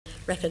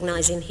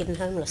recognising hidden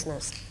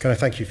homelessness? Can I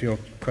thank you for your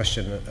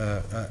question?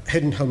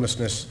 Hidden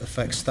homelessness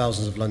affects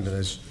thousands of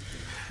Londoners.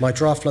 My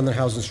draft London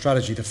housing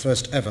strategy, the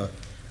first ever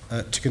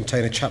to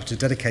contain a chapter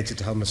dedicated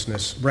to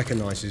homelessness,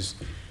 recognises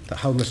that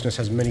homelessness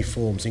has many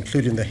forms,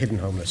 including the hidden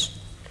homeless.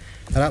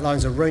 It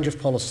outlines a range of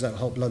policies that will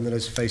help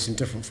Londoners facing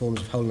different forms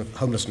of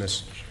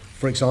homelessness.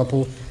 For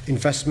example,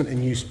 investment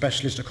in new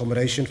specialist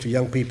accommodation for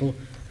young people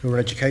who are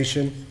in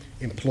education,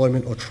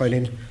 employment or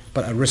training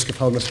but at risk of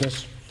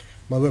homelessness.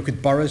 My work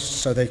with boroughs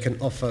so they can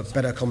offer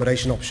better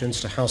accommodation options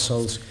to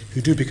households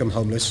who do become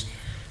homeless.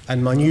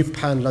 And my new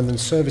pan-London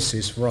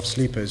services for rough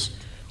sleepers,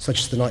 such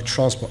as the night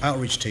transport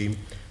outreach team,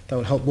 that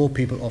will help more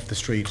people off the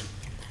street.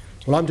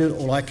 Well, I'm doing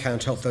all I can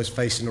to help those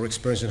facing or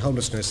experiencing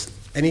homelessness.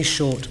 Any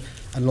short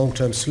and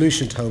long-term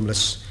solution to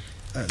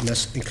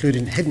homelessness,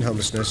 including hidden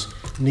homelessness,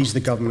 needs the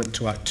government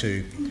to act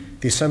too.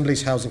 The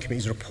Assembly's Housing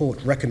Committee's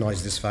report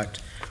recognises this fact,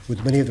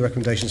 with many of the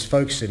recommendations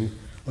focusing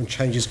on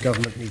changes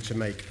government needs to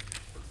make.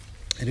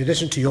 In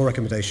addition to your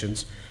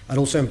recommendations, I'd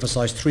also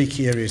emphasise 3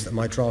 key areas that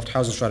my draft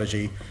housing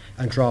strategy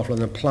and draft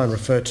London plan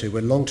refer to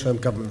where long-term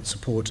government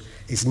support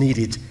is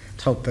needed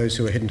to help those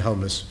who are hidden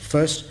homeless.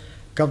 First,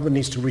 government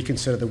needs to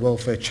reconsider the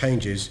welfare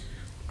changes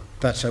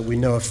that we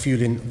know are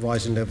fueling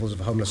rising levels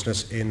of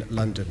homelessness in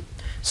London.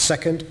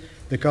 Second,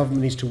 the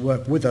government needs to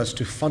work with us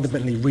to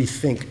fundamentally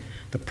rethink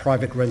the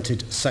private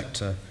rented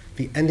sector.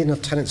 The ending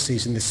of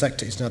tenancies in this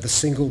sector is now the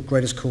single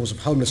greatest cause of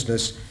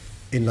homelessness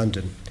in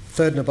London.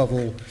 Third and above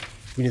all,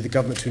 we need the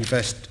government to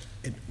invest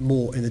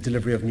more in the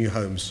delivery of new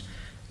homes.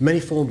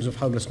 Many forms of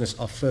homelessness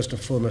are first and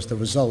foremost the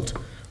result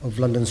of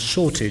London's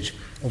shortage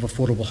of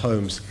affordable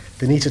homes.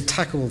 The need to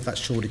tackle that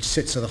shortage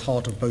sits at the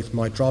heart of both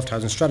my draft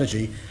housing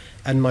strategy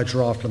and my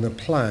draft London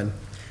plan,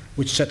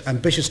 which set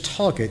ambitious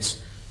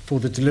targets for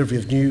the delivery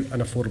of new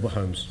and affordable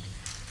homes.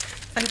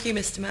 Thank you,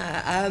 Mr.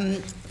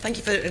 Mayor. Thank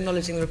you for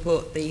acknowledging the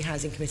report the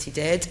Housing Committee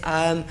did.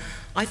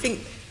 I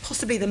think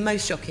possibly the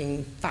most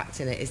shocking fact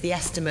in it is the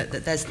estimate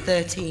that there's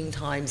 13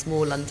 times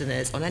more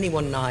Londoners on any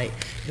one night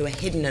who are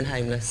hidden and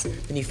homeless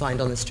than you find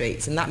on the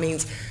streets. And that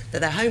means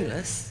that they're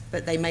homeless,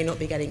 but they may not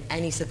be getting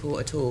any support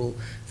at all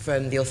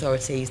from the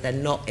authorities. They're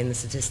not in the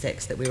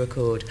statistics that we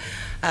record.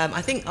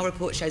 I think our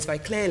report shows very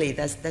clearly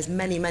there's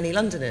many, many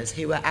Londoners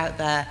who are out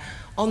there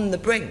on the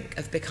brink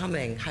of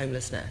becoming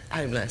homeless,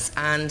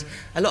 and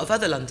a lot of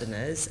other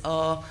Londoners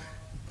are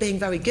being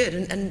very good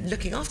and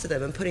looking after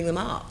them and putting them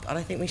up. And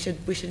I think we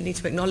should need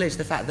to acknowledge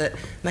the fact that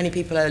many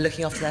people are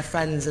looking after their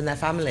friends and their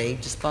family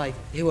just by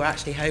who are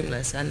actually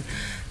homeless, and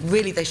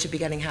really they should be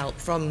getting help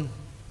from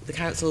the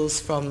councils,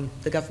 from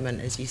the government,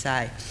 as you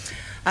say.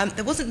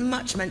 There wasn't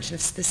much mention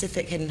of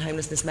specific hidden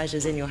homelessness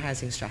measures in your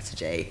housing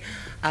strategy,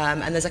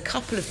 and there's a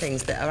couple of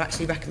things that are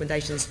actually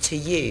recommendations to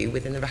you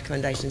within the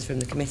recommendations from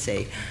the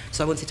committee,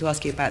 so I wanted to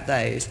ask you about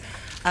those.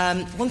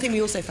 One thing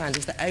we also found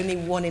is that only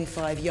 1 in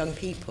 5 young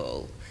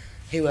people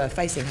who are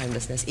facing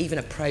homelessness even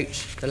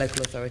approach the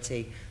local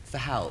authority for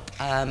help,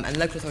 and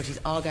local authorities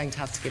are going to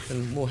have to give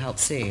them more help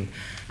soon.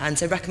 And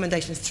so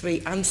recommendations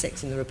 3 and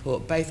 6 in the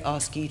report both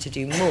ask you to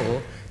do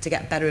more to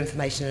get better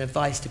information and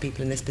advice to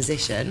people in this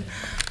position.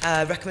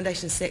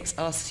 Recommendation 6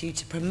 asks you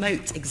to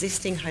promote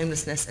existing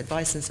homelessness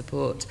advice and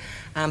support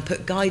and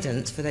put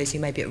guidance for those who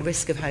may be at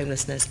risk of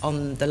homelessness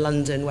on the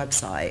London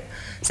website.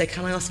 So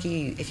can I ask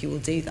you if you will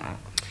do that?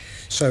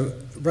 So,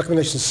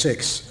 recommendation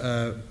 6,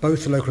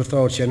 both the local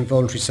authority and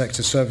voluntary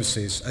sector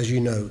services, as you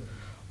know,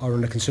 are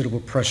under considerable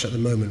pressure at the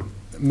moment.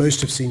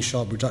 Most have seen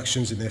sharp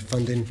reductions in their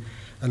funding,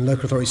 and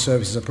local authority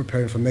services are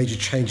preparing for major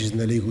changes in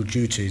their legal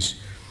duties.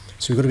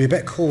 So we've got to be a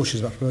bit cautious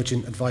about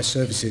promoting advice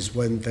services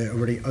when they're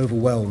already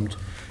overwhelmed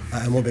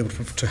and won't be able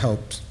to help.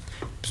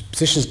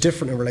 Position is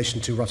different in relation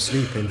to rough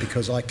sleeping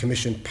because I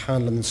commissioned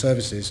pan-London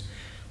services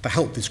that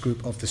help this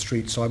group off the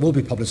street, so I will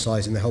be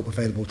publicising the help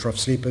available to rough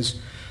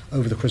sleepers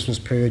over the Christmas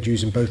period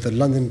using both the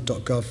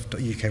london.gov.uk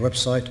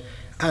website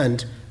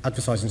and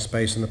advertising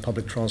space on the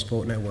public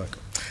transport network.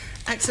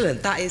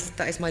 Excellent. That is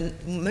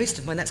most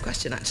of my next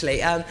question,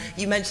 actually.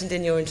 You mentioned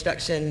in your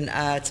introduction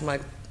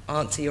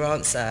to your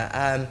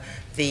answer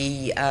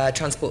the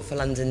Transport for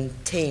London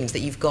teams that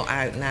you've got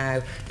out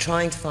now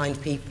trying to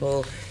find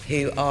people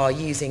who are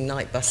using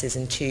night buses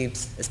and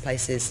tubes as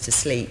places to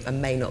sleep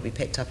and may not be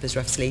picked up as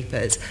rough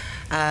sleepers.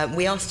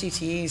 We asked you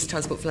to use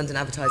Transport for London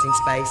advertising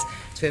space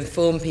to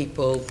inform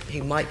people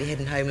who might be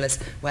hidden homeless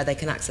where they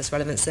can access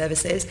relevant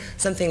services,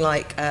 something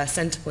like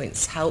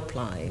Centrepoint's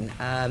helpline,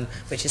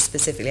 which is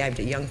specifically aimed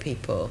at young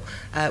people.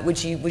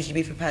 Would you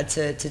be prepared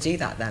to do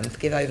that then?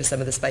 Give over some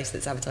of the space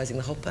that's advertising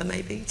the hopper,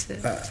 maybe?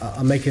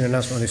 I'm making an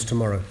announcement on this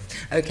tomorrow.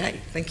 Okay,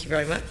 thank you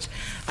very much.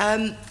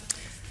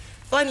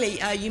 Finally,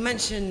 you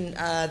mentioned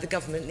the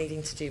government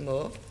needing to do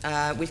more.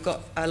 We've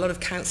got a lot of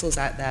councils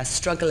out there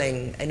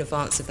struggling in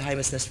advance of the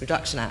Homelessness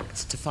Reduction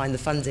Act to find the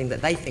funding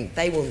that they think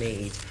they will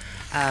need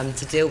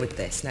to deal with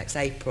this next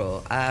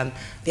April.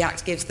 The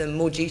Act gives them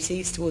more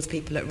duties towards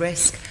people at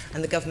risk,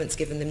 and the government's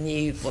given them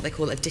new, what they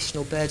call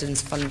additional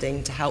burdens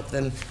funding to help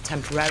them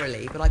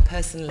temporarily. But I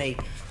personally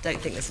don't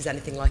think this is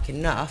anything like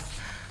enough.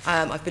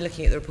 I've been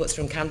looking at the reports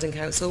from Camden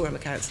Council, where I'm a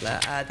councillor.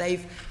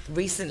 They've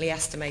recently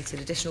estimated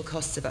additional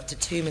costs of up to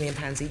 £2 million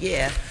a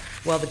year,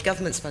 while the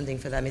government's funding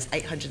for them is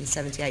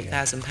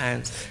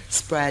 £878,000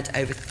 spread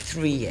over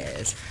 3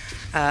 years.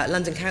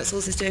 London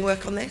Councils is doing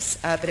work on this,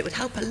 but it would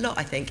help a lot,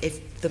 I think,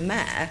 if the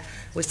Mayor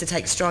was to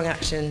take strong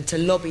action to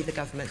lobby the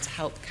government to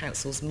help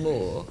councils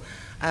more.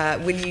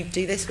 Will you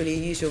do this? Will you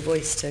use your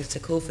voice to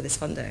call for this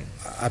funding?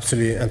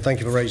 Absolutely, and thank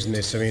you for raising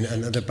this. I mean,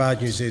 and the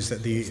bad news is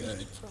that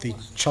the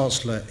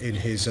Chancellor in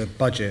his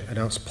budget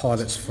announced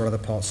pilots for other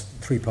parts,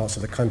 3 parts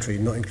of the country,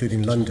 not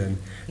including London.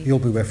 You'll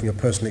be aware from your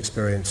personal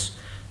experience,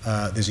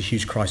 there's a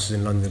huge crisis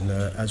in London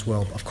as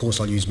well. Of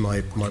course, I'll use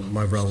my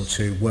role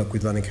to work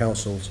with London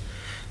councils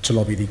to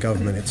lobby the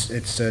government.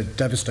 It's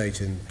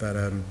devastating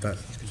that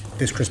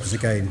this Christmas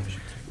again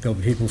there'll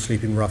be people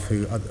sleeping rough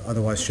who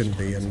otherwise shouldn't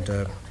be,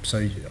 and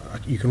so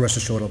you can rest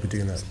assured I'll be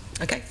doing that.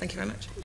 Okay, thank you very much.